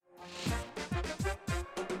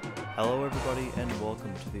Hello, everybody, and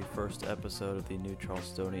welcome to the first episode of the New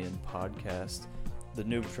Charlestonian podcast. The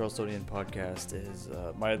New Charlestonian podcast is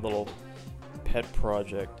my little pet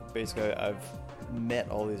project. Basically, I've met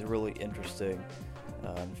all these really interesting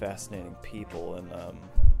and fascinating people, and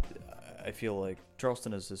I feel like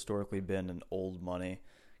Charleston has historically been an old money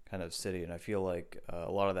kind of city, and I feel like a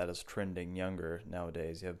lot of that is trending younger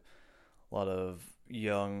nowadays. You have a lot of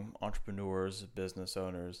young entrepreneurs, business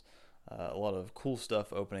owners, a lot of cool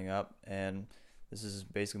stuff opening up, and this is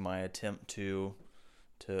basically my attempt to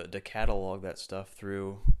catalog that stuff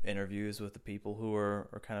through interviews with the people who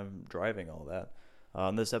are kind of driving all that.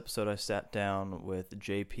 On this episode, I sat down with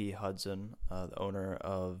JP Hudson, the owner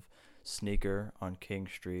of Sneaker on King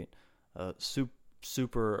Street.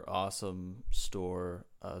 Super awesome store,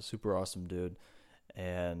 super awesome dude,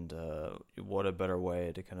 and what a better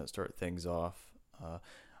way to kind of start things off.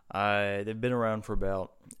 They've been around for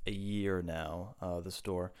about a year now, the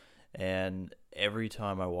store, and every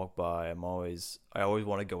time I walk by, I always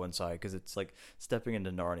want to go inside because it's like stepping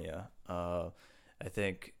into Narnia. I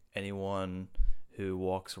think anyone who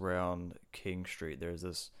walks around King Street, there's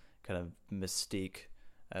this kind of mystique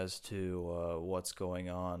as to what's going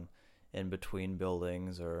on in between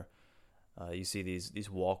buildings, or you see these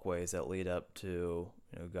walkways that lead up to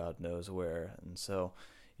God knows where, and so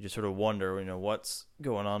you just sort of wonder, what's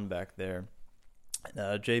going on back there.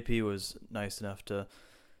 JP was nice enough to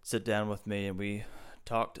sit down with me, and we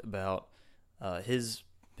talked about his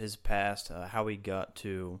past, how he got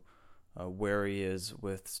to where he is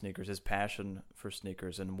with sneakers, his passion for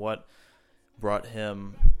sneakers, and what brought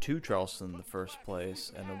him to Charleston in the first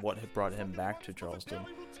place, and what had brought him back to Charleston.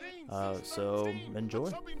 So enjoy.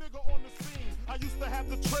 I used to have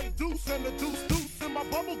the tray deuce and the deuce in my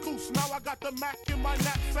bubble goose. Now I got the Mac in my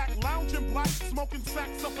knapsack, lounging black, smoking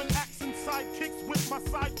sacks up and accent sidekicks with my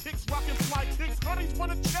sidekicks, rocking fly kicks. Honeys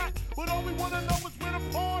wanna chat, but all we wanna know is where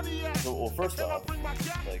the party at. So, well, first off,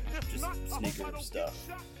 like just sneaker stuff.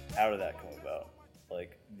 How did that come about?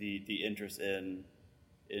 Like the interest in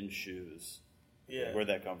shoes. Yeah. Where'd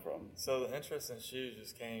that come from? So the interest in shoes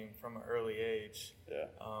just came from an early age. Yeah.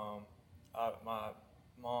 My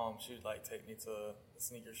mom, she would like take me to the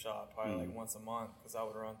sneaker shop probably like once a month because I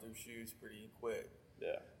would run through shoes pretty quick.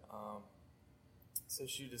 Yeah. So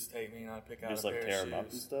she'd just take me and I'd pick out just a pair of shoes. Just like tear them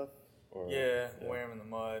up and stuff? Or, yeah, wear them in the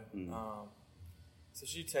mud. So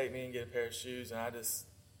she'd take me and get a pair of shoes, and I just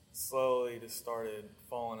slowly just started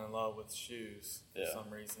falling in love with shoes for some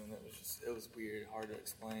reason. It was weird, hard to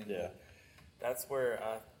explain. Yeah. But that's where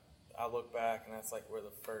I look back, and that's like where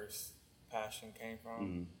the first passion came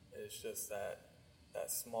from. It's just that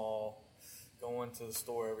small, going to the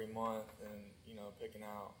store every month and picking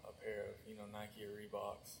out a pair of Nike or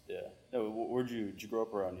Reeboks. Yeah. No, did you grow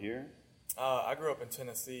up around here? I grew up in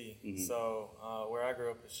Tennessee, so where I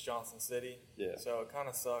grew up is Johnson City. Yeah. So it kind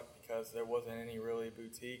of sucked because there wasn't any really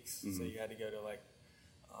boutiques, so you had to go to like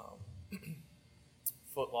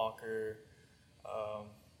Foot Locker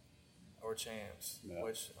or Champs,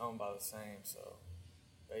 which owned by the same. So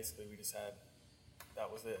basically, that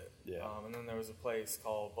was it. Yeah. And then there was a place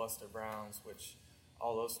called Buster Brown's, which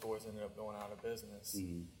all those stores ended up going out of business.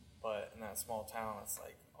 But in that small town, that's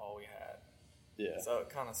like all we had. Yeah. So it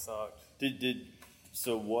kind of sucked.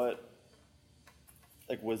 So what?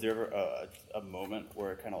 Like, was there ever a moment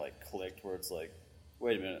where it kind of like clicked, where it's like,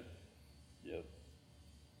 wait a minute,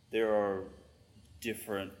 there are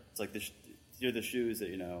different. It's like the shoes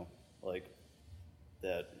that like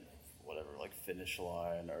that. Whatever, like Finish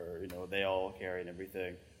Line, or they all carry and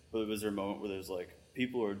everything. But was there a moment where there's like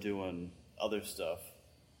people are doing other stuff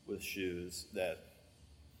with shoes that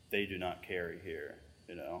they do not carry here?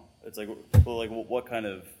 It's like, well, like what kind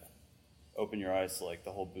of opened your eyes to like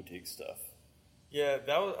the whole boutique stuff? Yeah,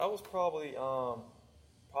 I was probably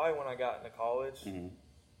when I got into college,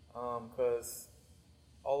 because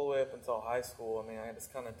all the way up until high school, I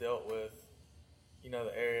just kind of dealt with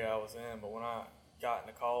the area I was in. But when I got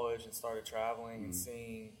into college and started traveling and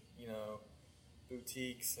seeing,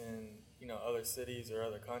 boutiques in, other cities or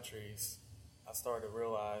other countries, I started to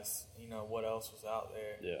realize, what else was out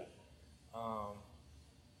there. Yeah.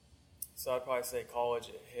 So I'd probably say college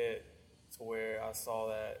it hit to where I saw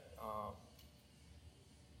that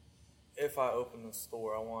if I opened the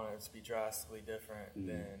store, I wanted it to be drastically different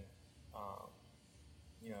than,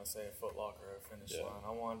 say a Foot Locker or a Finish Line.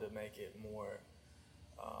 I wanted to make it more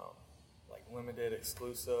like limited,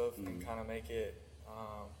 exclusive, and kind of make it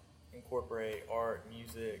incorporate art,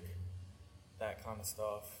 music, that kind of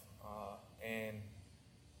stuff, and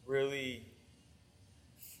really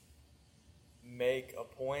make a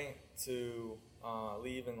point to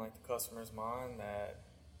leave in like the customer's mind that,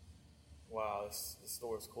 wow, wow, this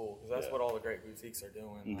store is cool. Because that's what all the great boutiques are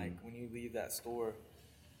doing. Mm-hmm. Like, when you leave that store,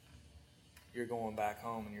 you're going back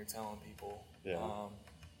home and you're telling people. Yeah.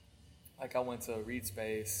 Like, I went to Reed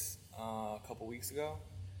Space a couple weeks ago,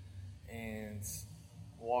 and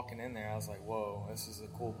walking in there, I was like, whoa, this is a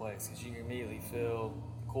cool place. Because you can immediately feel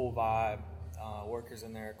the cool vibe. Workers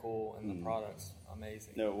in there are cool, and the product's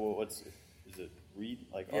amazing. No, well, is it Reed,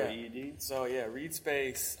 like R-E-E-D? So, Reed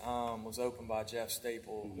Space was opened by Jeff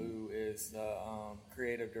Staple, who is the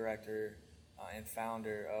creative director and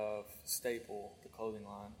founder of Staple, the clothing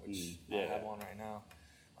line, which I have on right now.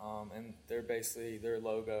 And their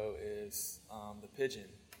logo is the pigeon.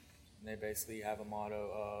 And they basically have a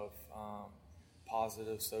motto of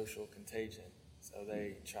positive social contagion. So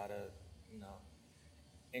they try to,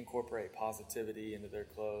 incorporate positivity into their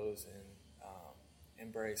clothes and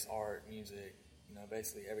embrace art, music,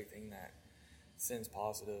 basically everything that sends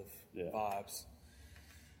positive vibes.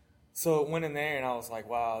 So went in there and I was like,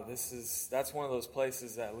 wow, that's one of those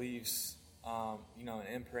places that leaves, an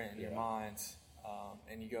imprint in your mind,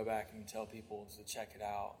 and you go back and you tell people to check it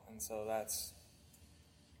out. And so that's,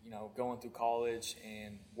 going through college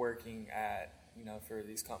and working at, for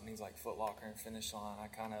these companies like Foot Locker and Finish Line, I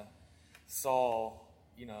kind of saw,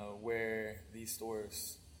 where these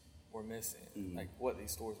stores were missing, like what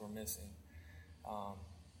these stores were missing.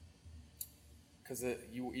 Because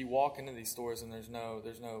you walk into these stores and there's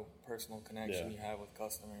no personal connection you have with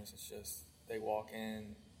customers. It's just they walk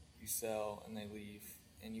in, you sell, and they leave,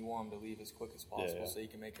 and you want them to leave as quick as possible so you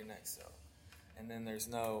can make your next sell. And then there's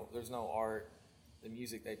no art. The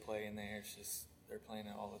music they play in there, it's just they're playing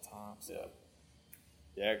it all the time. So.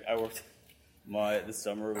 Yeah, I worked this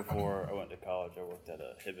summer before I went to college. I worked at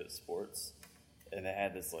a Hibbett Sports, and they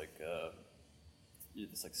had this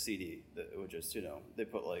CD that would just they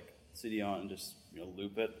put like CD on and just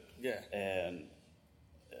loop it. Yeah. And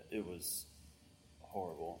it was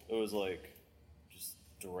horrible. It was like just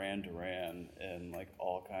Duran Duran and like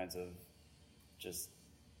all kinds of just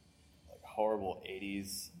like horrible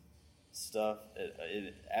 80s stuff.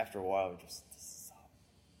 After a while, it's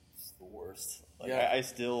the worst. Like I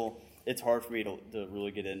still, it's hard for me to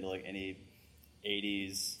really get into like any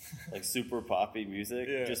 80s like super poppy music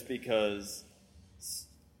just because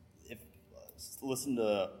if listen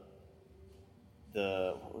to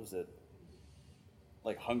what was it,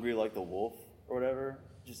 like Hungry Like the Wolf or whatever,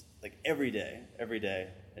 just like every day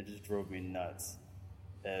it just drove me nuts.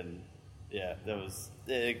 And that was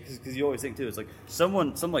because you always think too, it's like some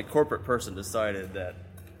like corporate person decided that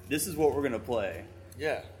this is what we're gonna play.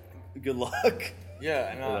 Good luck.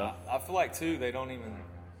 Yeah, and I feel like too they're not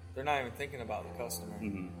even thinking about the customer.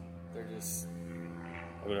 Mm-hmm. They're just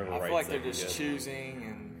I feel like they're just choosing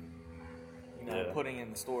and putting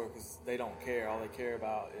in the store because they don't care. All they care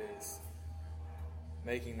about is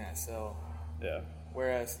making that sell. Yeah.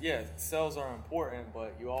 Whereas sales are important,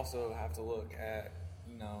 but you also have to look at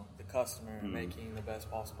the customer and making the best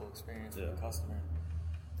possible experience for the customer.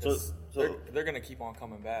 So they're going to keep on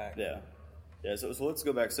coming back. Yeah, so let's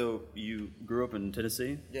go back. So you grew up in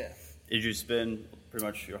Tennessee? Yeah. Did you spend pretty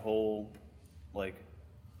much your whole,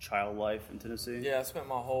 child life in Tennessee? Yeah, I spent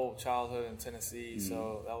my whole childhood in Tennessee,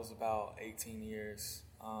 so that was about 18 years.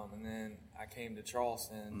 And then I came to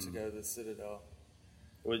Charleston to go to the Citadel.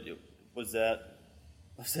 Was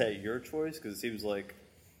that your choice? Because it seems like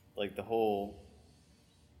the whole...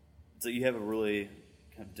 So you have a really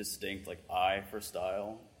kind of distinct, eye for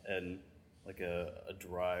style and... a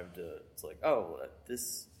drive to, it's like,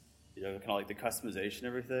 this, kind of like the customization,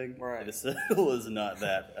 everything. Right. And the Citadel is not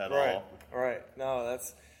that at all. Right. No,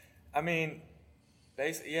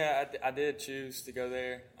 basically, I did choose to go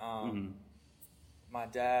there. My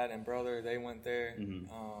dad and brother, they went there.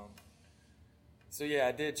 So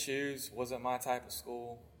I did choose. Was it my type of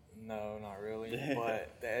school? No, not really.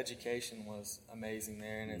 But the education was amazing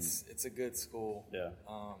there, and it's a good school. Yeah.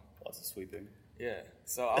 Lots of sweeping. Yeah,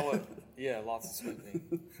 so I would, lots of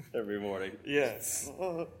sweeping. Every morning. Yes.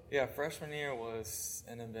 Freshman year was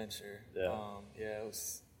an adventure. It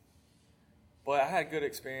was, but I had good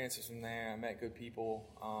experiences from there. I met good people,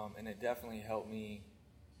 and it definitely helped me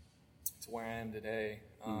to where I am today.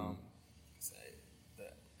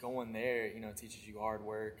 Going there, teaches you hard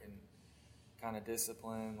work and kind of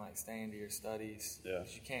discipline, staying to your studies. Yeah.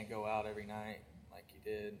 'Cause you can't go out every night like you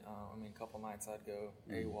did. A couple nights I'd go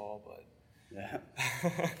AWOL, but...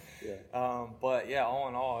 But all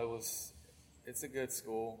in all, it's a good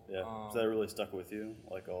school. So that really stuck with you,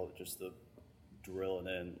 just the drilling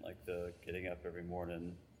in, the getting up every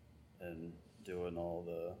morning and doing all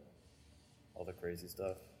the crazy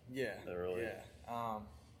stuff.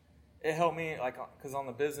 It helped me, because on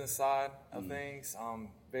the business side of things,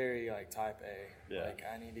 very like type A. Yeah. Like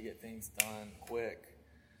I need to get things done quick,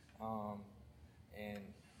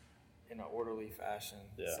 and in an orderly fashion.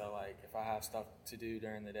 Yeah. So like if I have stuff to do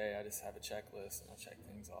during the day, I just have a checklist and I check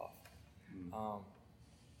things off.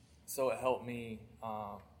 So it helped me,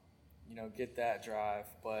 get that drive,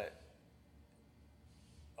 but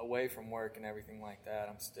away from work and everything like that,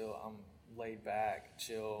 I'm laid back,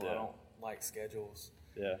 chill. Yeah. I don't like schedules.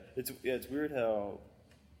 Yeah, it's weird how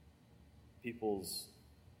because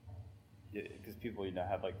people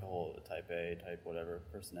have like the whole type A, type whatever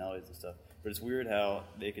personalities and stuff, but it's weird how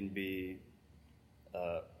they can be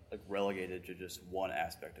like relegated to just one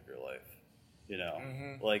aspect of your life.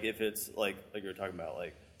 Mm-hmm. Like if it's like you were talking about,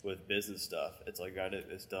 like with business stuff, it's like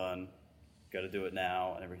it's done, got to do it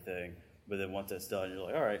now and everything. But then once that's done, you're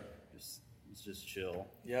like, all right, just chill.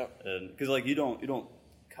 Yep. And because like you don't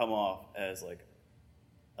come off as like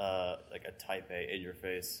a type A in your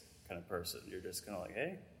face kind of person. You're just kind of like,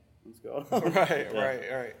 hey, what's going on?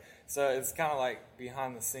 Right. So it's kind of like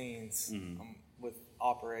behind the scenes. With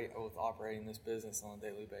operating this business on a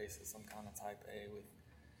daily basis. I'm kind of type A with.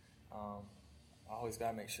 I always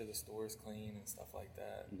gotta make sure the store is clean and stuff like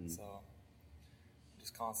that. So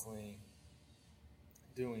just constantly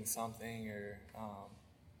doing something or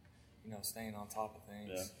staying on top of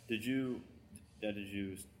things. Yeah. Did you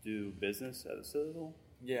do business at the Citadel?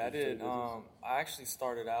 Yeah, I did. I actually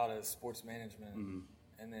started out as sports management,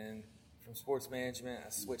 and then from sports management, I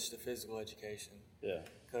switched to physical education. Yeah.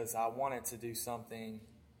 Because I wanted to do something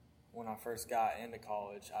when I first got into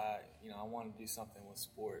college. I wanted to do something with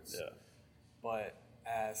sports. Yeah. But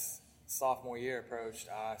as sophomore year approached,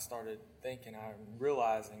 I started thinking, I'm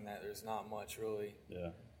realizing that there's not much really.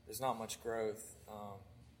 Yeah. There's not much growth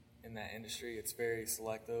in that industry. It's very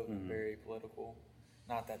selective and very political.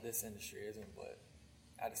 Not that this industry isn't, but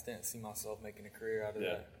I just didn't see myself making a career out of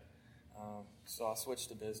that. So I switched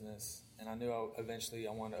to business, and I knew eventually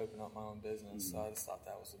I wanted to open up my own business. So I just thought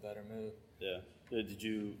that was a better move. Yeah. Did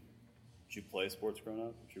you play sports growing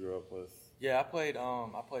up? Did you grow up with? Yeah, I played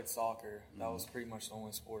soccer. That was pretty much the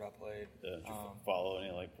only sport I played. Yeah. Did you follow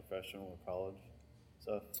any like professional or college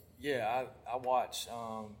stuff? Yeah, I watched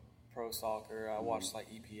pro soccer. I watched like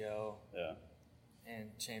EPL. Yeah.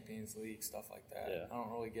 And Champions League, stuff like that. Yeah. I don't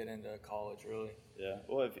really get into college, really. Yeah.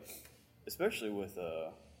 Well, especially with,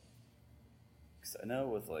 cause I know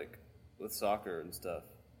with soccer and stuff,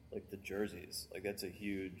 like the jerseys, like that's a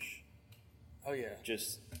huge. Oh yeah.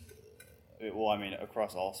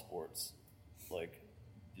 Across all sports, like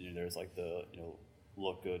there's like the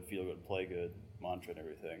look good, feel good, play good mantra and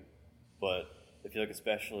everything, but I feel like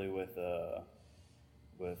especially with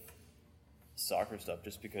soccer stuff,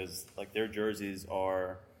 just because like their jerseys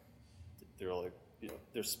they're like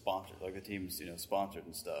they're sponsored, like the team's sponsored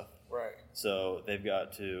and stuff, right? So they've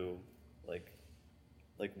got to like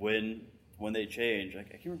when they change, like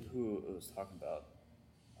I can't remember who it was talking about,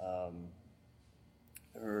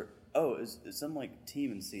 it's some like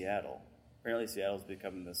team in Seattle. Apparently Seattle's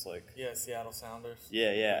becoming this like Seattle Sounders.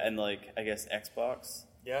 Yeah, and like I guess Xbox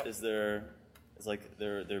is their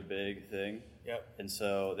big thing. Yep. And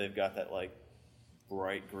so they've got that like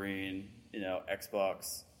bright green,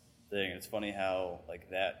 Xbox thing. It's funny how like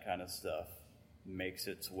that kind of stuff makes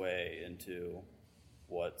its way into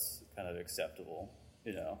what's kind of acceptable,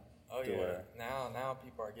 Oh to yeah. wear. Now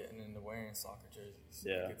people are getting into wearing soccer jerseys.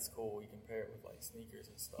 Yeah. Like, it's cool. You can pair it with like sneakers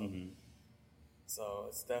and stuff. Mm-hmm. So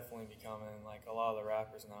it's definitely becoming like a lot of the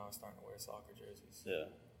rappers now are starting to wear soccer jerseys. Yeah.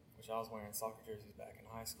 Which I was wearing soccer jerseys back in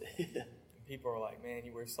high school. Yeah. And people are like, "Man,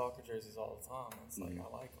 you wear soccer jerseys all the time." And it's like I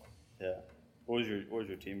like them. Yeah. What was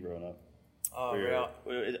your team growing up? Real.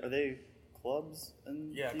 Are they clubs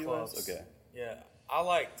in the US? Clubs. Okay. Yeah.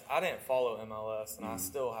 I didn't follow MLS, and I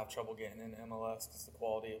still have trouble getting into MLS because the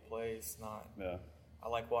quality of play is not. Yeah. I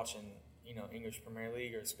like watching, English Premier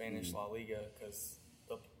League or Spanish La Liga because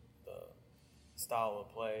the style of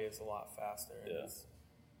play is a lot faster. And Yeah.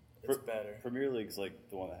 It's better. Premier League's like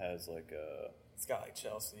the one that has like It's got like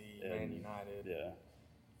Chelsea, Man United. Yeah.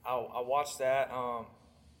 I watched that. I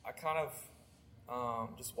kind of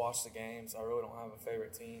just watch the games. I really don't have a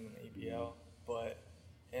favorite team in the EPL, but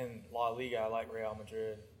in La Liga, I like Real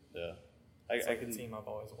Madrid. Yeah. It's like a team I've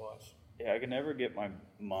always watched. Yeah, I can never get my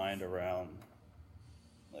mind around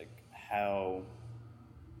like how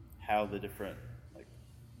the different like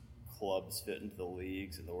clubs fit into the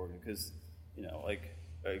leagues and the organ, because like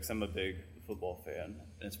I'm a big football fan,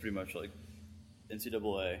 and it's pretty much like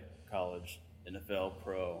NCAA, college, NFL,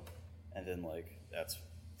 pro, and then like that's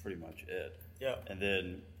pretty much it. Yeah. And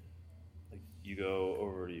then like you go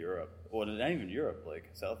over to Europe, well, not even Europe, like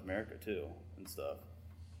South America too and stuff,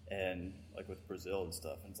 and like with Brazil and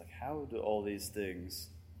stuff, and it's like, how do all these things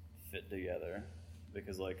fit together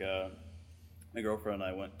because like my girlfriend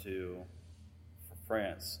and I went to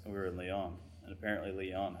France and we were in Lyon, and apparently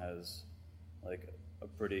Lyon has like a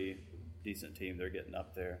pretty decent team. They're getting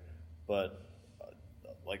up there, but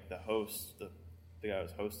like the host, the guy who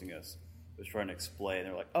was hosting us was trying to explain.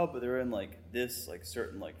 They're like, oh, but they're in like this like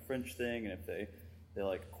certain like French thing, and if they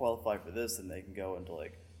like qualify for this, then they can go into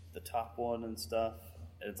like the top one and stuff.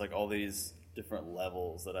 And it's like all these different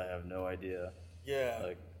levels that I have no idea. Yeah,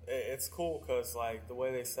 like it's cool because like the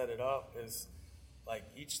way they set it up is like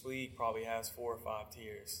each league probably has 4 or 5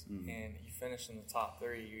 tiers, and you finish in the top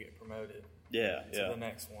 3, you get promoted. To the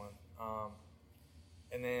next one.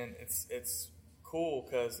 And then it's cool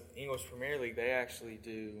because English Premier League, they actually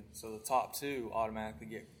do, so the top 2 automatically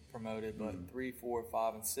get promoted, but 3, 4,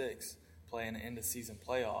 5, and 6 play an end of season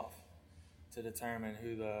playoff to determine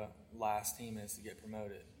who the last team is to get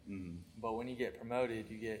promoted. But when you get promoted,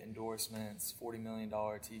 you get endorsements, $40 million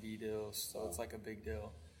TV deals, so it's like a big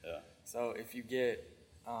deal. Yeah. So if you get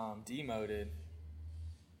demoted,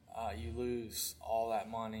 you lose all that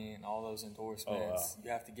money and all those endorsements. You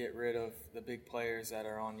have to get rid of the big players that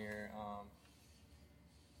are on your,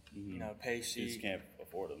 pay sheet. You just can't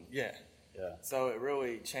afford them. Yeah. Yeah. So it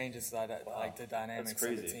really changes like the dynamics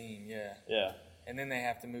of the team. Yeah. Yeah. And then they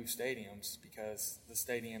have to move stadiums because the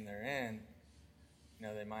stadium they're in,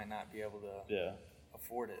 they might not be able to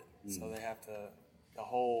afford it. So they have to, the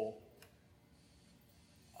whole,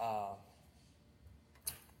 what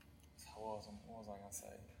was I going to say?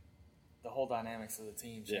 The whole dynamics of the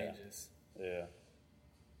team changes. Yeah.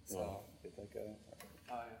 So. Get that guy.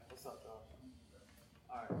 Oh, yeah. What's up, Josh?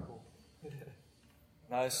 All right, cool.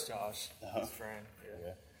 No, it's Josh, his friend.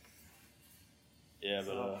 Yeah,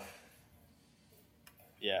 but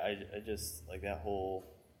I just like that whole.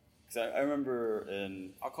 Because I remember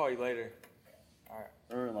I'll call you later. All right.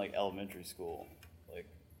 I remember in like elementary school, like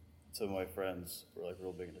some of my friends were like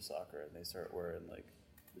real big into soccer, and they started wearing like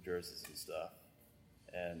the jerseys and stuff,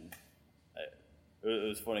 and it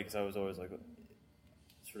was funny because I was always like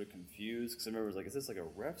sort of confused because I remember it was like, is this like a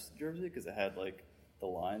ref's jersey? Because it had like the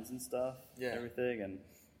lines and stuff, and everything, and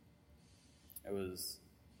it was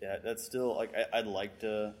that's still like I'd like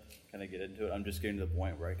to kind of get into it. I'm just getting to the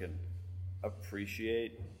point where I can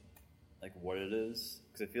appreciate like what it is,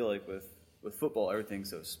 because I feel like with football everything's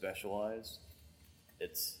so specialized.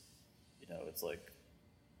 It's it's like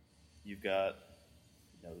you've got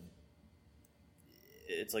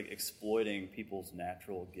it's like exploiting people's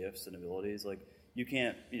natural gifts and abilities. Like you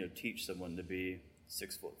can't teach someone to be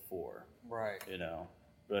 6'4", right?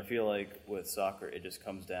 But I feel like with soccer it just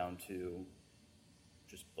comes down to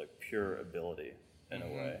just like pure ability in a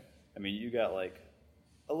way. I mean, you got like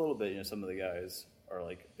a little bit, some of the guys are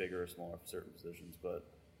like bigger or smaller for certain positions, but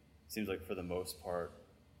it seems like for the most part,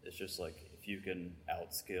 it's just like if you can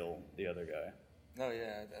outskill the other guy. No,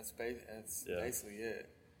 yeah, that's basically it.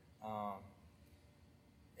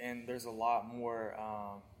 And there's a lot more,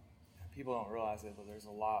 people don't realize it, but there's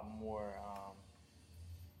a lot more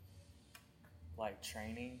like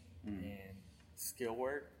training and skill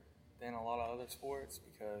work than a lot of other sports,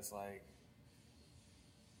 because like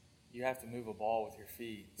you have to move a ball with your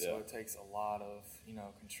feet, so it takes a lot of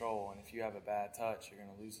control, and if you have a bad touch, you're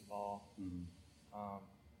going to lose the ball.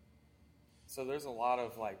 So there's a lot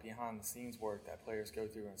of like behind the scenes work that players go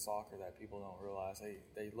through in soccer that people don't realize.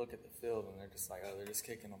 They look at the field and they're just like, oh, they're just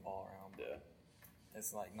kicking the ball around. But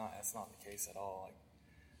it's like that's not the case at all. Like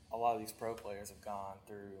a lot of these pro players have gone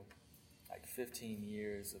through like 15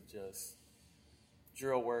 years of just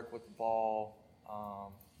drill work with the ball.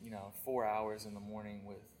 4 hours in the morning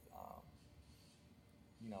with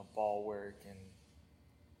ball work and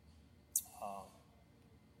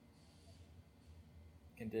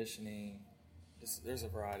conditioning. There's a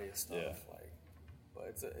variety of stuff, but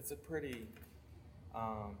it's a pretty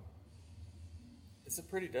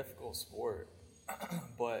difficult sport,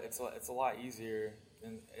 but it's a lot easier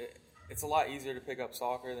to pick up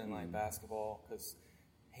soccer than like basketball, because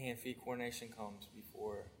hand-feet coordination comes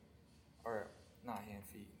before, or not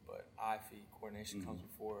hand-feet, but eye-feet coordination comes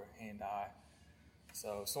before hand-eye.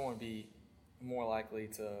 So someone would be more likely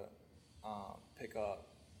to pick up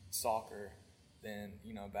soccer than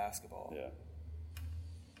basketball. Yeah.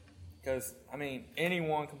 Because I mean,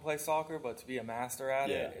 anyone can play soccer, but to be a master at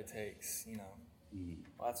it takes well,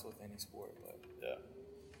 that's with any sport. But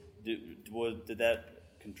did that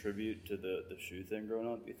contribute to the shoe thing growing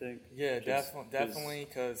up, you think? Yeah, definitely.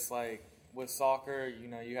 Because like with soccer,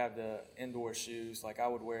 you have the indoor shoes. Like I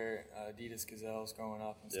would wear Adidas Gazelles growing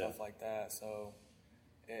up and stuff like that. So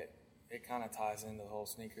it kind of ties into the whole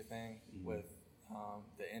sneaker thing with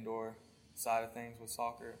the indoor side of things with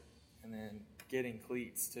soccer. And then getting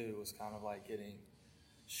cleats too was kind of like getting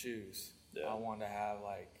shoes. Yeah. I wanted to have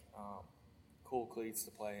like cool cleats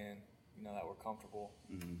to play in, you know, that were comfortable.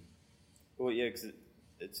 Mm-hmm. Well, yeah, because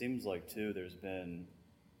it seems like too. There's been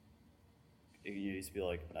it used to be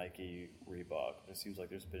like Nike, Reebok. It seems like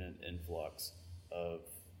there's been an influx of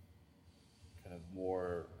kind of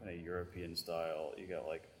more kind of European style. You got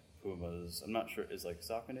like Pumas. I'm not sure. Is like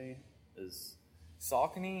Saucony is.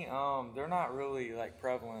 Saucony, they're not really like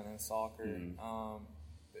prevalent in soccer. Mm-hmm.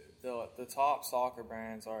 The top soccer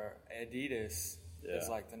brands are Adidas. Yeah. Is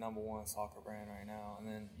like the number one soccer brand right now, and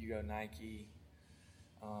then you go Nike,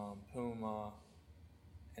 Puma,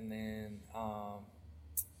 and then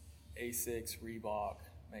Asics, Reebok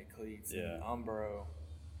make cleats, Yeah. and Umbro.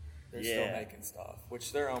 They're still making stuff,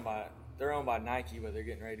 which they're owned by Nike, but they're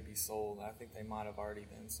getting ready to be sold. I think they might have already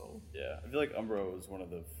been sold. Yeah, I feel like Umbro was one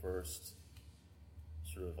of the first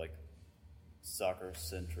sort of like soccer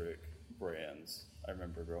centric brands I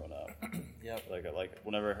remember growing up. Yep. Like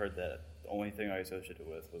whenever I heard that, the only thing I associated it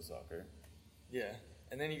with was soccer. Yeah,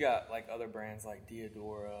 and then you got like other brands like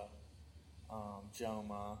Diadora,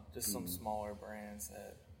 Joma, just some smaller brands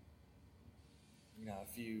that, you know,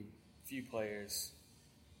 a few players,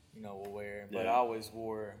 you know, will wear. But I always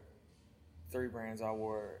wore 3 brands. I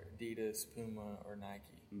wore Adidas, Puma, or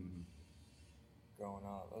Nike. Mm-hmm. Growing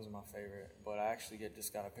up, those are my favorite. But I actually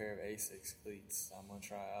just got a pair of Asics cleats I'm gonna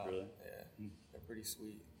try out. Really? Yeah, they're pretty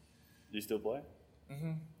sweet. Do you still play?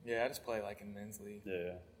 Mm-hmm. Yeah, I just play like in men's league.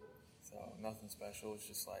 Yeah. So nothing special. It's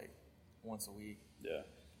just like once a week. Yeah.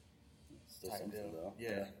 Still Type something deal. though.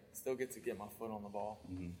 Yeah. Still get to get my foot on the ball.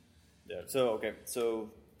 Mm-hmm. Yeah. So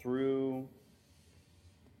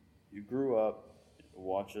you grew up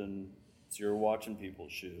watching. So you're watching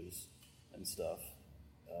people's shoes and stuff.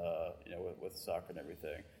 You know, with soccer and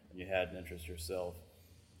everything, and you had an interest yourself.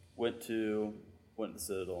 Went to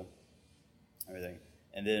Citadel, everything,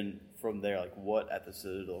 and then from there, like, what at the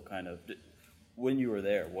Citadel kind of when you were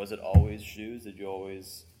there, was it always shoes? Did you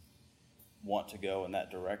always want to go in that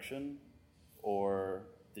direction, or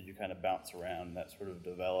did you kind of bounce around and that sort of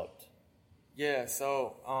developed? Yeah.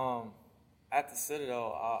 So at the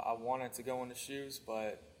Citadel, I wanted to go into shoes,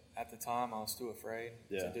 but at the time I was too afraid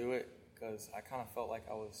to do it because I kind of felt like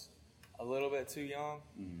I was a little bit too young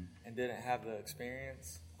and didn't have the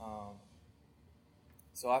experience.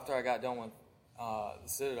 So after I got done with the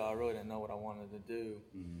Citadel, I really didn't know what I wanted to do.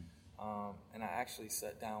 And I actually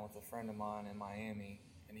sat down with a friend of mine in Miami,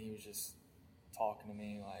 and he was just talking to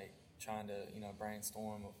me, like trying to, you know,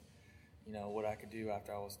 brainstorm of, you know, what I could do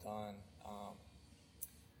after I was done.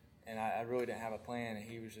 And I really didn't have a plan, and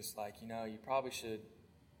he was just like, you know, you probably should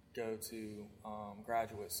go to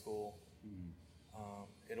graduate school.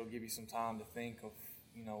 It'll give you some time to think of,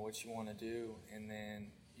 you know, what you want to do, and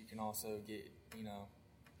then you can also get, you know,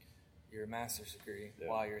 your master's degree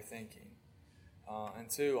while you're thinking. And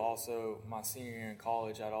 2, also my senior year in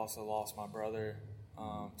college, I'd also lost my brother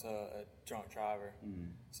to a drunk driver.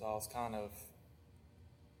 So I was kind of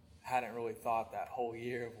hadn't really thought that whole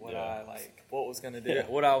year of what I what was gonna do,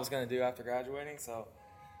 what I was gonna do after graduating. So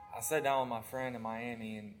I sat down with my friend in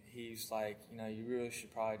Miami, and he's like, you know, you really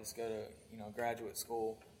should probably just go to, you know, graduate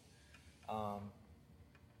school,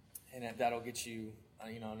 and that'll get you,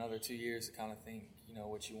 you know, another 2 years to kind of think, you know,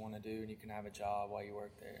 what you want to do, and you can have a job while you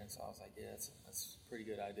work there. And so I was like, yeah, that's a pretty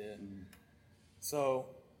good idea. So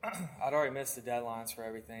I'd already missed the deadlines for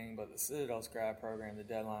everything, but the Citadel's grad program, the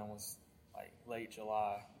deadline was like late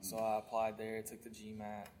July. So I applied there, took the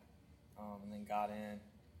GMAT, and then got in.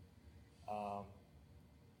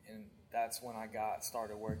 And that's when I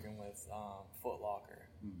started working with Foot Locker.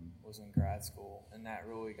 Was in grad school, and that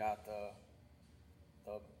really got the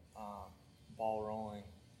ball rolling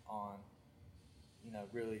on, you know,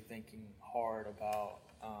 really thinking hard about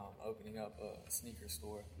opening up a sneaker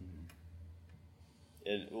store.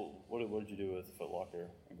 And what did you do with Foot Locker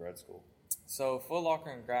in grad school? So Foot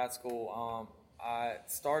Locker in grad school, I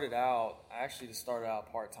actually just started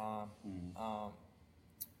out part-time,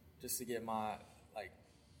 just to get my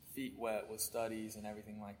feet wet with studies and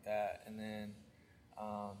everything like that. And then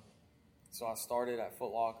so I started at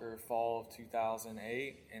Foot Locker fall of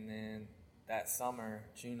 2008, and then that summer,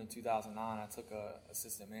 June of 2009, I took a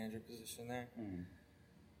assistant manager position there.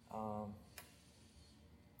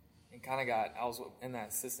 And kind of I was in that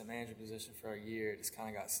assistant manager position for a year. It just kind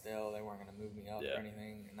of got stale. They weren't going to move me up or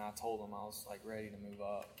anything. And I told them I was ready to move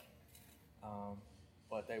up.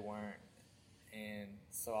 But they weren't. And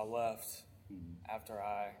so I left after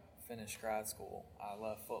I finished grad school. I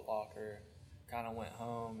left Foot Locker, kind of went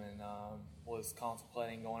home, and was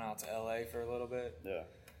contemplating going out to LA for a little bit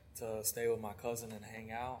to stay with my cousin and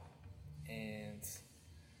hang out. And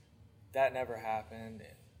that never happened.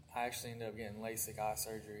 I actually ended up getting LASIK eye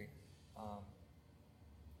surgery. How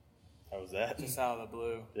was that? Just out of the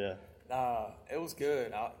blue. Yeah. It was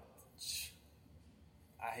good. I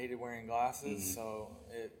hated wearing glasses, so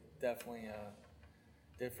it definitely a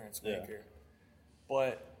difference maker.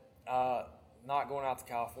 But not going out to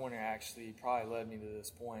California actually probably led me to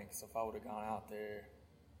this point, because if I would have gone out there,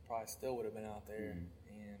 probably still would have been out there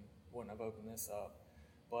and wouldn't have opened this up.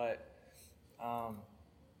 But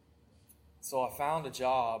so I found a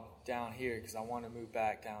job down here because I wanted to move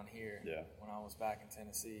back down here when I was back in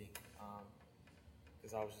Tennessee,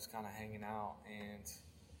 because I was just kind of hanging out. And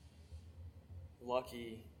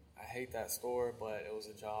lucky, I hate that store, but it was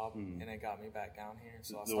a job, and it got me back down here.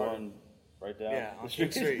 So I started. One right down? Yeah, on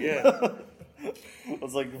King Street, yeah. It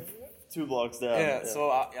was like 2 blocks down. Yeah, so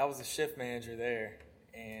I was a shift manager there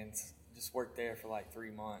and just worked there for like 3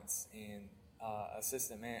 months. And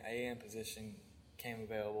assistant AM position came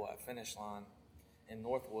available at Finish Line in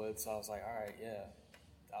Northwood. So I was like, all right,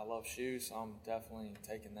 I love shoes, so I'm definitely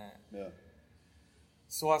taking that. Yeah.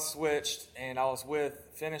 So I switched, and I was with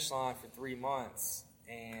Finish Line for 3 months,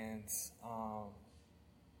 and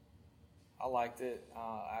I liked it.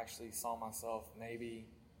 I actually saw myself maybe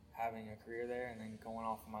having a career there and then going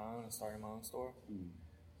off on my own and starting my own store.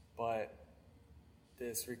 But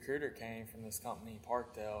this recruiter came from this company,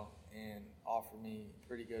 Parkdale, and offered me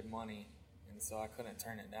pretty good money, and so I couldn't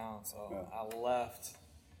turn it down. So I left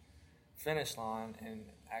Finish Line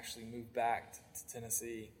and actually moved back to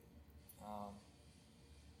Tennessee.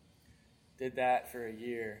 Did that for a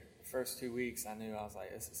year. The first 2 weeks, I knew, I was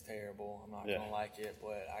like, this is terrible. I'm not going to like it,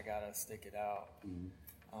 but I got to stick it out.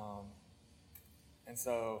 And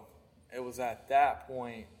so it was at that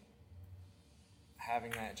point,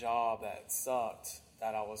 having that job that sucked,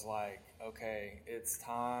 that I was like, okay, it's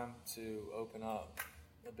time to open up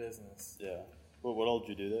the business. Yeah. Well, what all did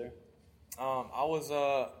you do there? I was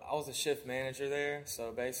a shift manager there.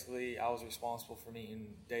 So basically, I was responsible for meeting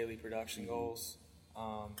daily production goals.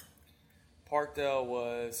 Parkdale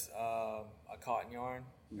was a cotton yarn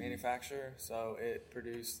manufacturer, so it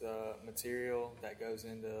produced the material that goes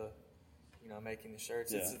into, making the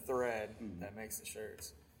shirts. It's a thread that makes the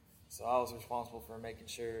shirts. So I was responsible for making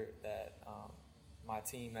sure that my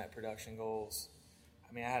team met production goals.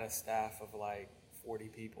 I mean, I had a staff of like 40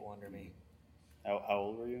 people under me. How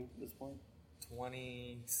old were you at this point?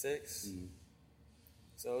 26.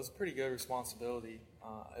 So it was a pretty good responsibility.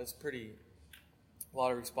 It was a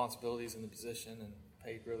lot of responsibilities in the position and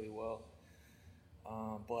paid really well.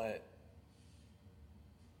 But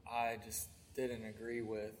I just didn't agree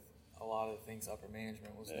with a lot of the things upper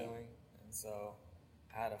management was doing. And so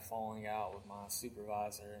I had a falling out with my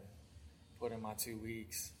supervisor and put in my 2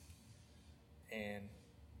 weeks. And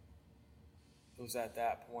it was at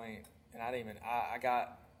that point, and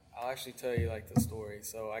I'll actually tell you like the story.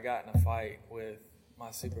 So I got in a fight with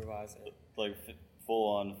my supervisor. Like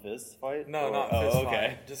full-on fist fight? No, not fist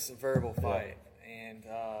fight, just a verbal fight. And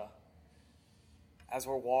as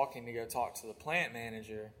we're walking to go talk to the plant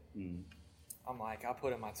manager, I'm like, I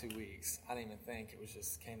put in my 2 weeks. I didn't even think. It was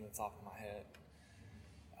just came to the top of my head.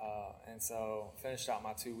 And so finished out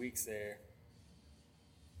my 2 weeks there.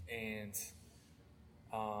 And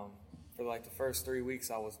for like the first 3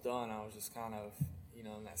 weeks I was done, I was just kind of,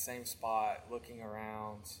 in that same spot, looking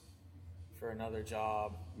around for another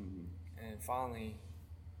job. And finally,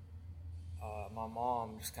 my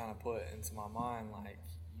mom just kind of put into my mind, like,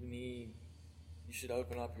 you should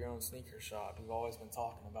open up your own sneaker shop. You've always been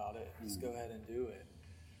talking about it. Just go ahead and do it.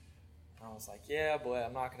 And I was like, yeah, but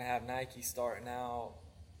I'm not going to have Nike starting out.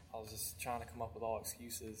 I was just trying to come up with all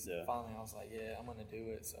excuses. Yeah. Finally, I was like, yeah, I'm going to do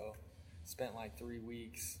it. So spent like 3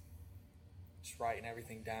 weeks just writing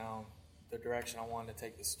everything down, the direction I wanted to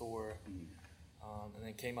take the store. And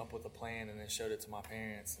then came up with a plan and then showed it to my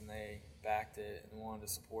parents, and they backed it and wanted to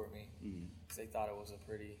support me because they thought it was a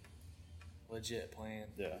pretty legit plan.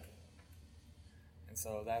 Yeah. And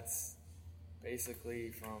so that's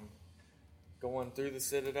basically from going through the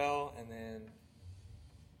Citadel and then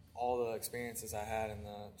all the experiences I had in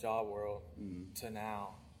the job world to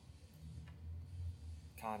now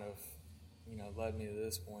kind of, led me to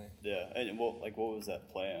this point. Yeah. And what was that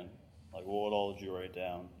plan? Like, what all did you write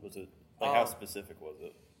down? Was it, how specific was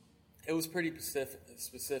it? It was pretty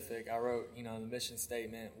specific. I wrote, the mission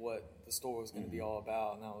statement, what the store was going to be all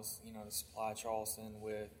about, and that was, to supply Charleston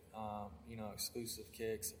with, exclusive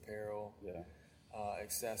kicks, apparel,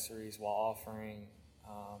 accessories, while offering,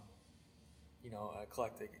 an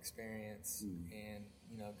eclectic experience and,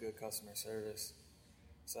 good customer service.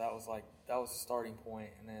 So that was the starting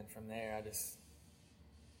point, and then from there I just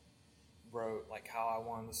wrote like how I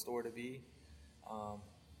wanted the store to be.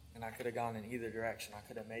 and I could have gone in either direction. I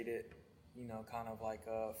could have made it, you know, kind of like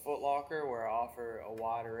a Foot Locker where I offer a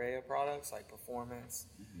wide array of products like performance.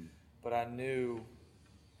 Mm-hmm. But I knew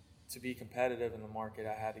to be competitive in the market,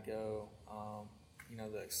 I had to go, you know,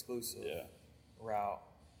 the exclusive route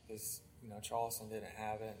because, you know, Charleston didn't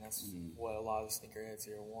have it, and that's what a lot of the sneakerheads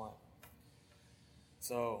here want.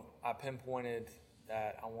 So I pinpointed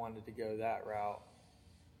that I wanted to go that route,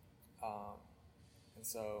 and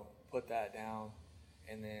so put that down,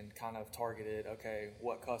 and then kind of targeted, okay,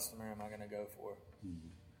 what customer am I going to go for? Mm-hmm.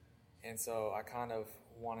 And so I kind of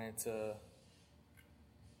wanted to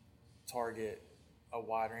target a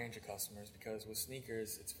wide range of customers because with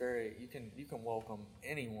sneakers, it's very you can welcome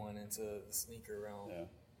anyone into the sneaker realm. Yeah.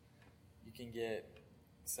 You can get,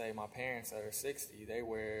 say, my parents that are 60, they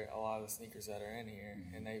wear a lot of the sneakers that are in here,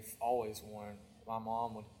 and they've always worn. My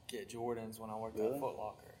mom would get Jordans when I worked at Foot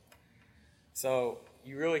Locker. So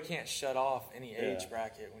you really can't shut off any age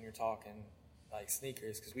bracket when you're talking like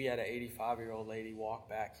sneakers because we had an 85-year-old lady walk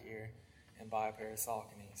back here and buy a pair of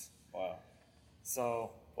Sauconys. Wow.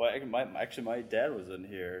 So. Well, actually, my dad was in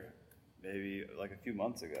here maybe like a few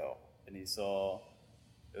months ago, and he saw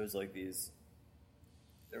it was like these.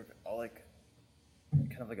 They were all like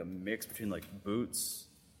kind of like a mix between like boots,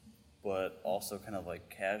 but also kind of like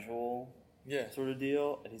casual sort of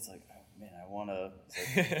deal. And he's like, oh, man, I want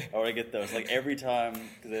to get those. Like every time,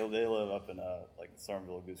 because they live up in like the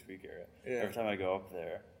Sarmville, Goose Creek area. Yeah. Every time I go up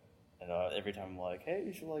there, and every time I'm like, hey,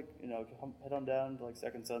 you should like head on down to like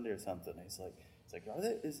Second Sunday or something. And he's like,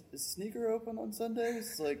 is Sneaker open on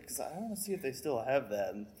Sundays? Like, because I want to see if they still have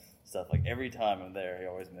that and stuff. Like every time I'm there, he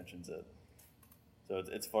always mentions it. So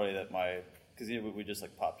it's funny that because we just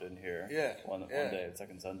like popped in here one day,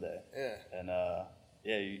 Second Sunday, and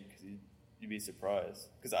you'd be surprised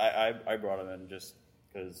because I brought him in just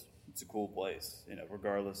because it's a cool place, you know,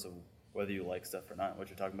 regardless of whether you like stuff or not. What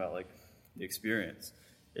you're talking about, like the experience,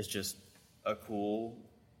 it's just a cool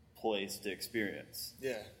place to experience.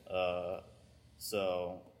 Yeah.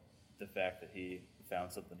 So the fact that he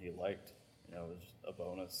found something he liked, you know, was a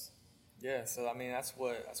bonus. Yeah, so I mean that's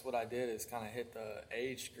what I did is kind of hit the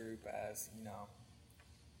age group as, you know,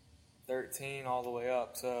 13 all the way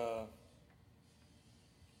up to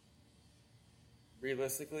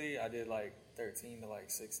realistically I did like 13 to like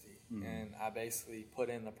 60, and I basically put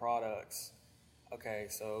in the products. Okay,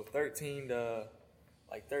 so 13 to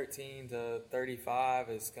 35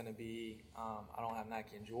 is going to be, I don't have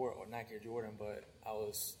Nike or Jordan, but I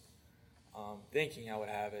was thinking I would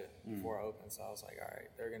have it before I opened. So I was like, all right,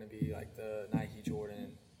 they're going to be like the Nike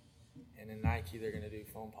Jordan, and then Nike, they're going to do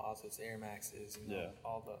foam posits, Air Maxes, you know,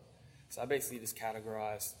 all the. So I basically just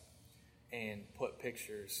categorized and put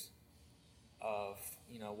pictures of,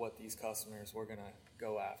 you know, what these customers were going to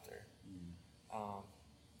go after.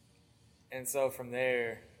 And so from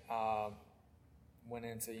there, went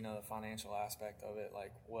into, you know, the financial aspect of it,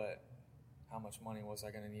 like how much money was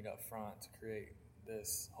I going to need up front to create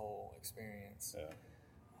this whole experience. Yeah.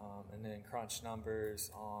 And then crunch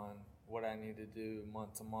numbers on what I needed to do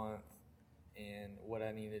month to month and what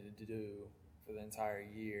I needed to do for the entire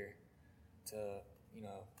year to, you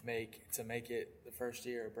know, make it the first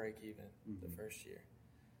year or break even the first year.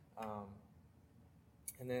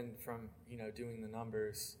 And then from, you know, doing the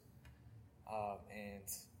numbers and,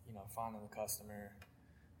 you know, finding the customer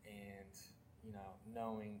and, you know,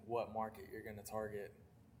 knowing what market you're going to target,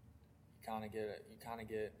 you kind of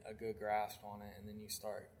get a good grasp on it, and then you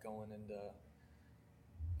start going into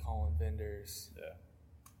calling vendors,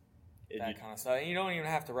 that kind of stuff. And you don't even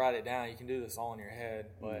have to write it down. You can do this all in your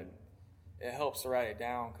head, but it helps to write it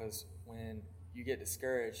down because when you get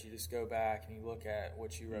discouraged, you just go back and you look at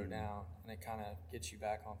what you wrote down, and it kind of gets you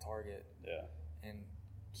back on target. Yeah, and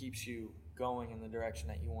keeps you going in the direction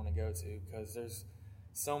that you want to go to, because there's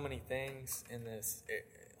so many things in this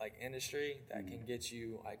like industry that can get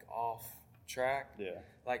you like off track. Yeah.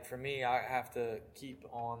 Like for me, I have to keep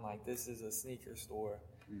on like this is a sneaker store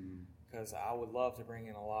because I would love to bring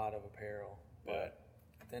in a lot of apparel, but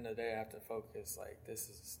at the end of the day, I have to focus like this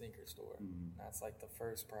is a sneaker store. That's like the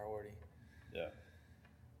first priority. Yeah.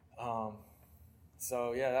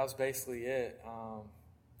 So yeah, that was basically it.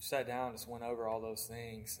 Sat down, just went over all those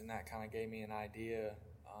things, and that kind of gave me an idea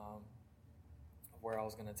of where I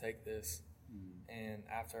was going to take this. And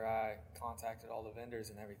after I contacted all the vendors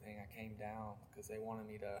and everything, I came down because they wanted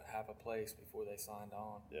me to have a place before they signed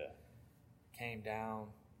on. Yeah. Came down,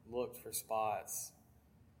 looked for spots,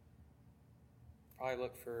 probably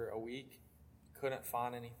looked for a week, couldn't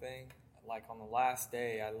find anything. Like on the last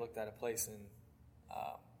day, I looked at a place in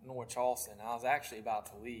North Charleston. I was actually about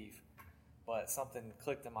to leave, but something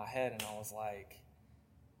clicked in my head, and I was like,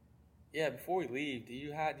 Yeah, before we leave, do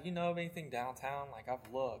you know of anything downtown? Like,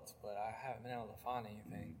 I've looked, but I haven't been able to find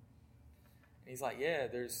anything. And he's like, yeah,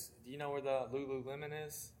 do you know where the Lululemon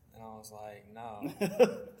is? And I was like, no.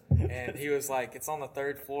 And he was like, it's on the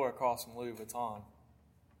 3rd floor across from Louis Vuitton.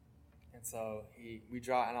 And so we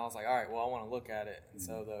drive, and I was like, all right, well, I want to look at it. And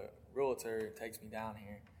so the realtor takes me down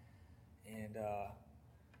here, and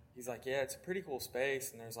he's like, yeah, it's a pretty cool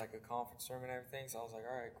space, and there's like a conference room and everything. So I was like,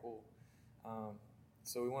 all right, cool.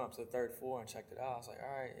 So we went up to the 3rd floor and checked it out. I was like,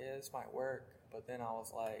 all right, yeah, this might work. But then I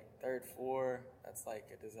was like, 3rd floor, that's like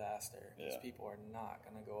a disaster. Because people are not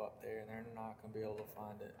going to go up there, and they're not going to be able to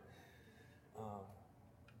find it.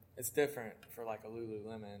 It's different for like a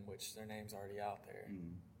Lululemon, which their name's already out there.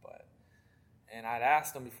 And I'd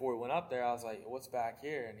asked him before we went up there, I was like, what's back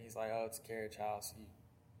here? And he's like, oh, it's a carriage house.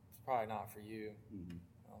 It's probably not for you.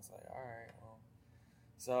 I was like, all right, well.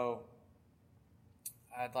 So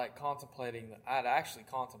I'd actually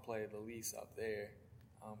contemplated the lease up there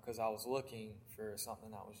because I was looking for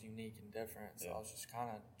something that was unique and different. So I was just kind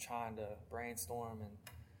of trying to brainstorm and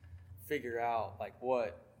figure out, like,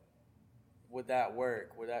 would that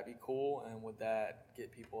work? Would that be cool? And would that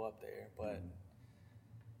get people up there? But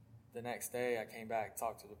the next day I came back,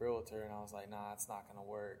 talked to the realtor, and I was like, nah, it's not going to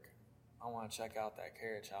work. I want to check out that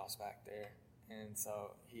carriage house back there. And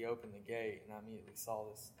so he opened the gate, and I immediately saw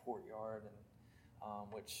this courtyard, and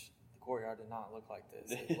which the courtyard did not look like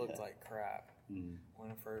this. It looked like crap when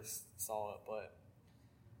I first saw it. But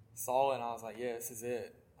saw it, and I was like, yeah, this is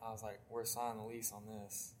it. I was like, we're signing the lease on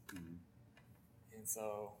this. And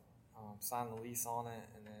so signed the lease on it,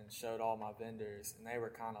 and then showed all my vendors, and they were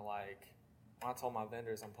kind of like, when I told my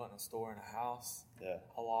vendors I'm putting a store in a house,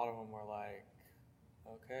 a lot of them were like,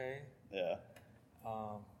 okay.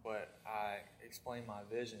 But I explained my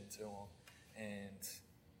vision to them, and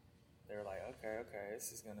they were like, okay,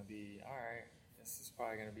 this is going to be, all right, this is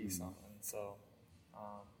probably going to be something. So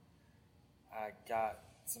I got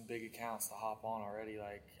some big accounts to hop on already,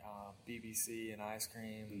 like BBC and Ice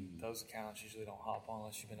Cream. Those accounts usually don't hop on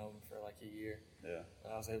unless you've been open for like a year.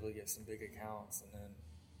 But I was able to get some big accounts, and then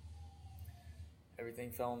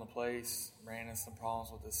everything fell into place. Ran into some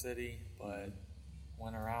problems with the city, but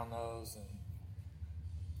went around those, and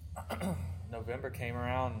November came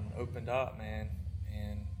around and opened up, man.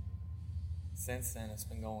 And since then, it's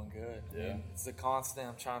been going good. I mean, it's a constant.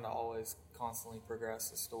 I'm trying to always constantly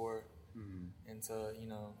progress the store into,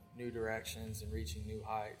 new directions and reaching new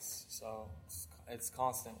heights. So it's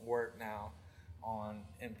constant work now on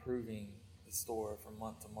improving the store from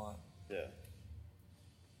month to month.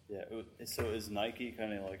 So is Nike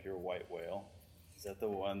kind of like your white whale? Is that the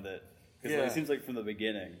one that? Because it seems like from the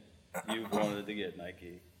beginning, you wanted to get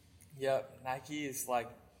Nike. Yep, Nike is like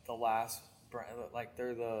the last brand. Like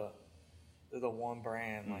they're the one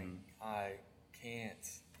brand. Like I can't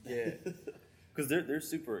get. Because they're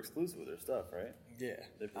super exclusive with their stuff, right? Yeah,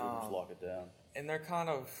 they pretty much lock it down. And they're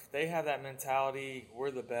they have that mentality.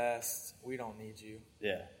 We're the best. We don't need you.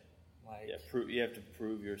 You have to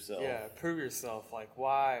prove yourself. Yeah, prove yourself. Like,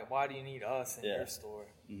 why do you need us in your store?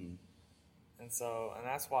 And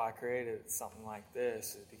that's why I created something like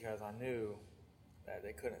this, is because I knew that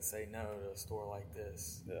they couldn't say no to a store like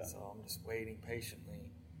this. So I'm just waiting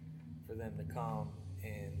patiently for them to come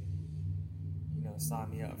and, sign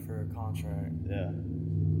me up for a contract.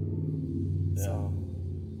 So,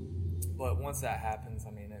 but once that happens,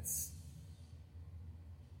 I mean, it's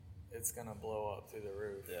gonna blow up through the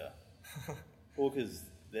roof. Well, because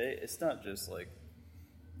it's not just like,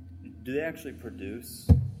 do they actually produce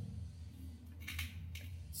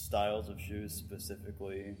styles of shoes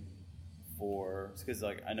specifically for, because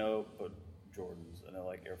like I know but Jordans, I know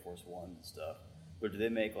like Air Force One and stuff, but do they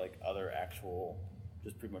make like other actual,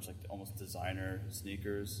 just pretty much like almost designer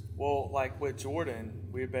sneakers? Well, like with Jordan,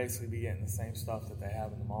 we'd basically be getting the same stuff that they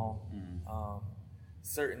have in the mall.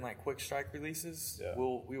 Certain like quick strike releases,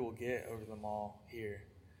 we will get over the mall here.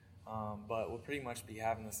 But we'll pretty much be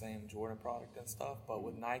having the same Jordan product and stuff. But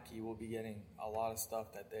with Nike, we'll be getting a lot of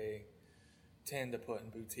stuff that they tend to put in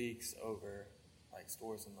boutiques over like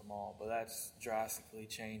stores in the mall. But that's drastically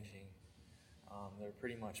changing. They're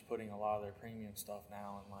pretty much putting a lot of their premium stuff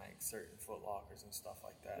now in like certain Foot Lockers and stuff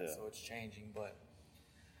like that. So it's changing. But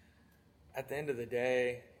at the end of the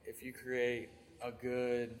day, if you create a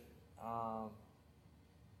good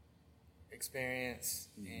experience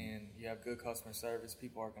and you have good customer service,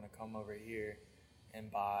 people are going to come over here and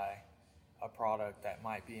buy a product that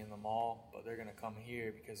might be in the mall, but they're going to come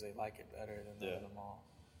here because they like it better than the mall.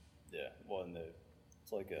 Well, and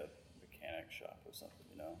it's like a mechanic shop or something,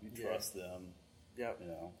 you trust them.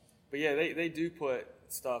 But they do put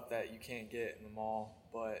stuff that you can't get in the mall,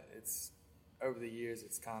 but it's over the years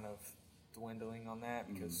it's kind of dwindling on that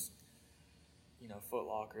because, Foot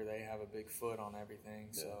Locker, they have a big foot on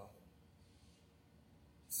everything, so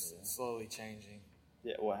it's slowly changing.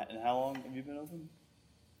 Yeah, well, and how long have you been open?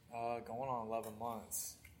 Going on 11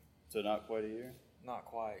 months. So not quite a year? Not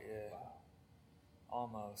quite, yeah. Wow.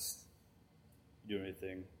 Almost. You do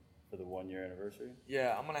anything for the 1 year anniversary?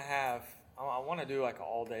 Yeah, I want to do like an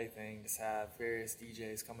all-day thing, just have various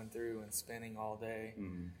DJs coming through and spinning all day,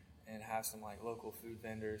 and have some like local food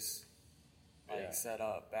vendors set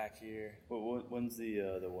up back here. Well, when's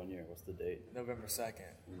the 1 year? What's the date? November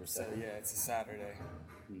 2nd. So yeah, it's a Saturday.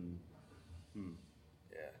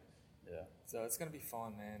 Yeah. So it's gonna be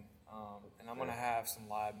fun, man. And I'm gonna have some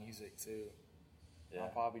live music too. Yeah. I'll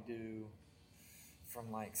probably do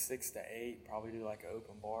from like 6 to 8. Probably do like an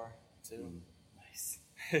open bar too. Nice.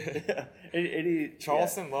 Yeah.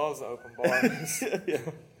 Charleston loves the open bars.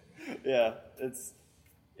 Yeah.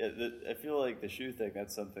 I feel like the shoe thing.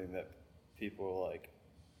 That's something that people like.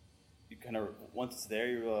 You kind of once it's there,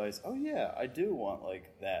 you realize, oh yeah, I do want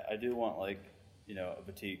like that. I do want like a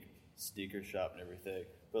boutique sneaker shop and everything.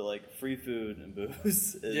 But like free food and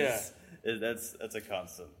booze that's a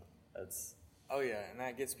constant. Oh yeah, and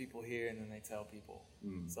that gets people here, and then they tell people.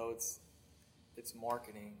 So it's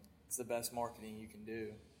marketing. It's the best marketing you can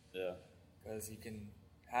do. Yeah, because you can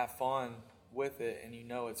have fun with it, and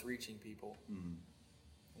it's reaching people.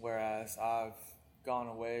 Whereas I've gone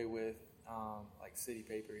away with like city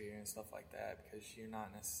paper here and stuff like that because you're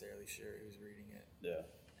not necessarily sure who's reading it. Yeah,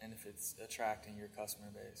 and if it's attracting your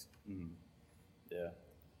customer base. Yeah.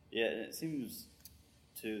 Yeah, and it seems,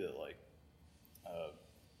 too, that, like,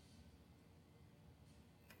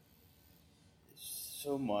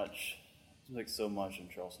 so much in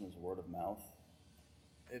Charleston is word of mouth.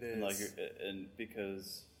 It is. And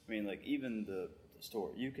because, even the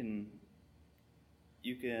store, you can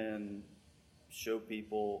show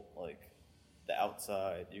people, like, the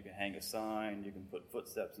outside, you can hang a sign, you can put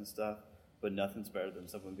footsteps and stuff, but nothing's better than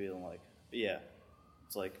someone being like,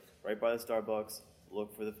 it's like, right by the Starbucks,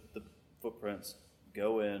 look for the footprints,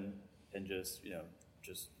 go in, and just do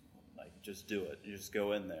it. You just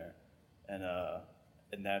go in there, and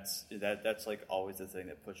that's like always the thing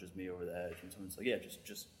that pushes me over the edge. When someone's like,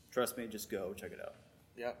 just trust me, just go check it out.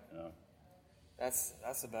 Yep. That's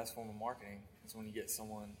the best form of marketing is when you get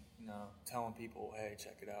someone telling people, hey,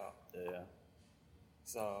 check it out. Yeah.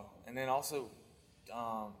 So, and then also,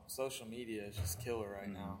 social media is just killer right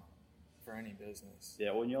now. For any business.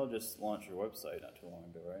 Yeah, well, y'all just launched your website not too long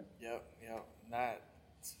ago, right? Yep.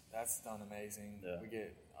 That's done amazing. Yeah. We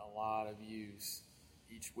get a lot of views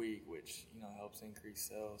each week, which helps increase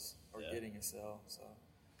sales or getting a sale. So.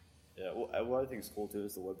 Yeah. Well, what I think is cool too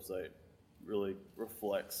is the website really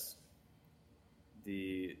reflects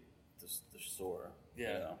the store.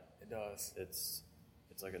 Yeah, it does. It's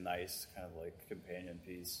like a nice kind of like companion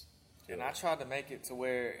piece. And I tried to make it to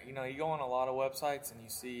where, you go on a lot of websites and you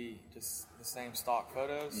see just the same stock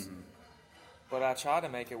photos. But I tried to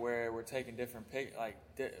make it where we're taking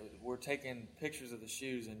we're taking pictures of the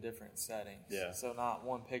shoes in different settings. Yeah. So not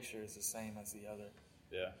one picture is the same as the other.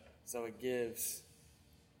 Yeah. So it gives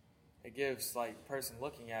like person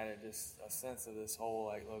looking at it just a sense of this whole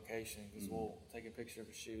like location because we'll take a picture of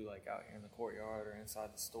a shoe like out here in the courtyard or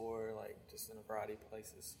inside the store, like just in a variety of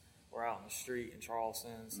places. Or out in the street in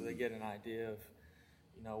Charleston, so they get an idea of,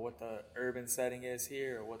 what the urban setting is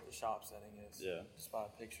here or what the shop setting is. Yeah. Just by a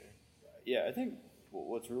picture. Yeah, I think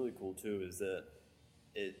what's really cool too is that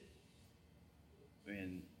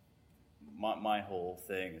my whole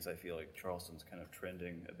thing is I feel like Charleston's kind of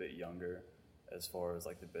trending a bit younger as far as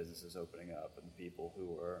like the businesses opening up and people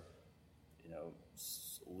who are,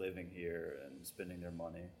 living here and spending their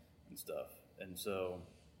money and stuff. And so,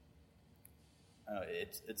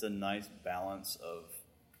 it's a nice balance of,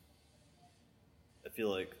 I feel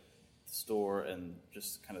like the store and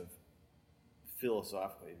just kind of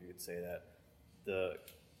philosophically, if you could say that, the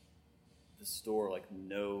store like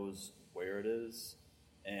knows where it is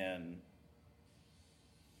and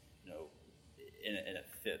and it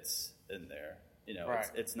fits in there.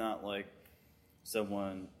 Right. It's not like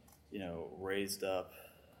someone raised up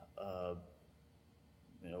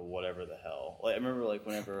whatever the hell. Like I remember like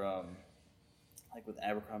whenever like with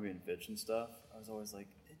Abercrombie and Fitch and stuff, I was always like,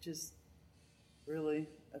 it just really,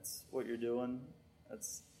 that's what you're doing.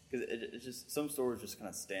 That's because it's just some stores just kind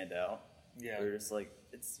of stand out. Yeah, where you're just like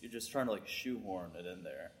you're just trying to like shoehorn it in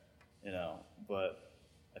there, But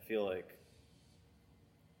I feel like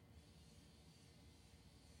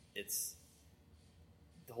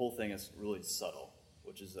the whole thing is really subtle,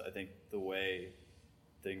 which is I think the way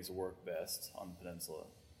things work best on the peninsula.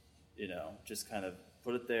 Just kind of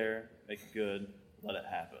put it there, make it good, let it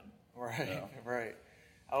happen. Right, Yeah. right.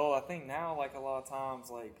 Oh, I think now, like, a lot of times,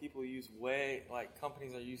 like, people use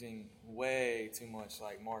companies are using way too much,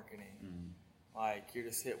 like, marketing. Mm-hmm. Like, you're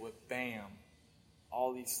just hit with, bam,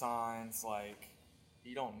 all these signs, like,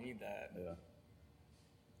 you don't need that. Yeah.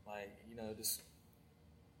 Like, just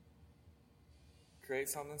create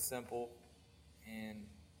something simple and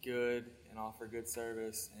good and offer good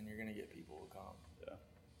service, and you're going to get people to come. Yeah.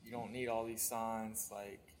 You don't need all these signs,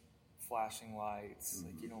 like, flashing lights. Mm-hmm.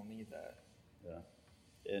 Like, you don't need that. Yeah.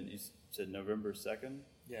 And you said November 2nd?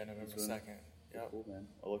 Yeah, November 2nd. Yep. Cool, man.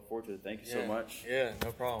 I look forward to it. Thank you so much. Yeah,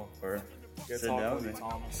 no problem. For good sitting down with with me, me.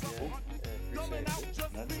 Thomas. Yeah, appreciate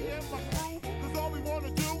it. That's it. Cause all we want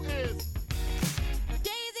to do is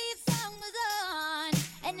Jay-Z's song was on,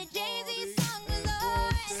 and the Jay-Z song was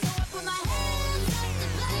on. So I put my hands up to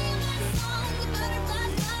play my song, the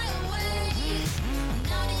butterflies fly away.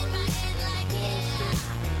 Nodding my head like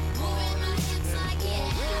yeah, moving my hips like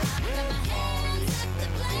yeah. Got my hands up to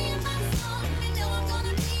play my song, and know I'm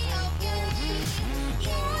gonna be okay.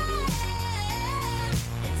 Yeah,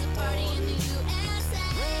 it's a party in the USA.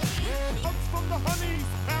 hugs from the honeys,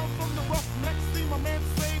 pounds from the rough next. See my man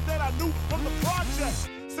say that I knew from the project.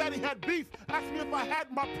 Said he had beef, asked me if I had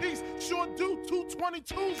my piece. Sure do,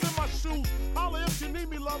 222s in my shoes. Holla if you need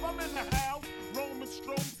me, love, I'm in the house. Roam and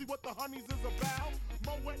stroll, see what the honeys is about.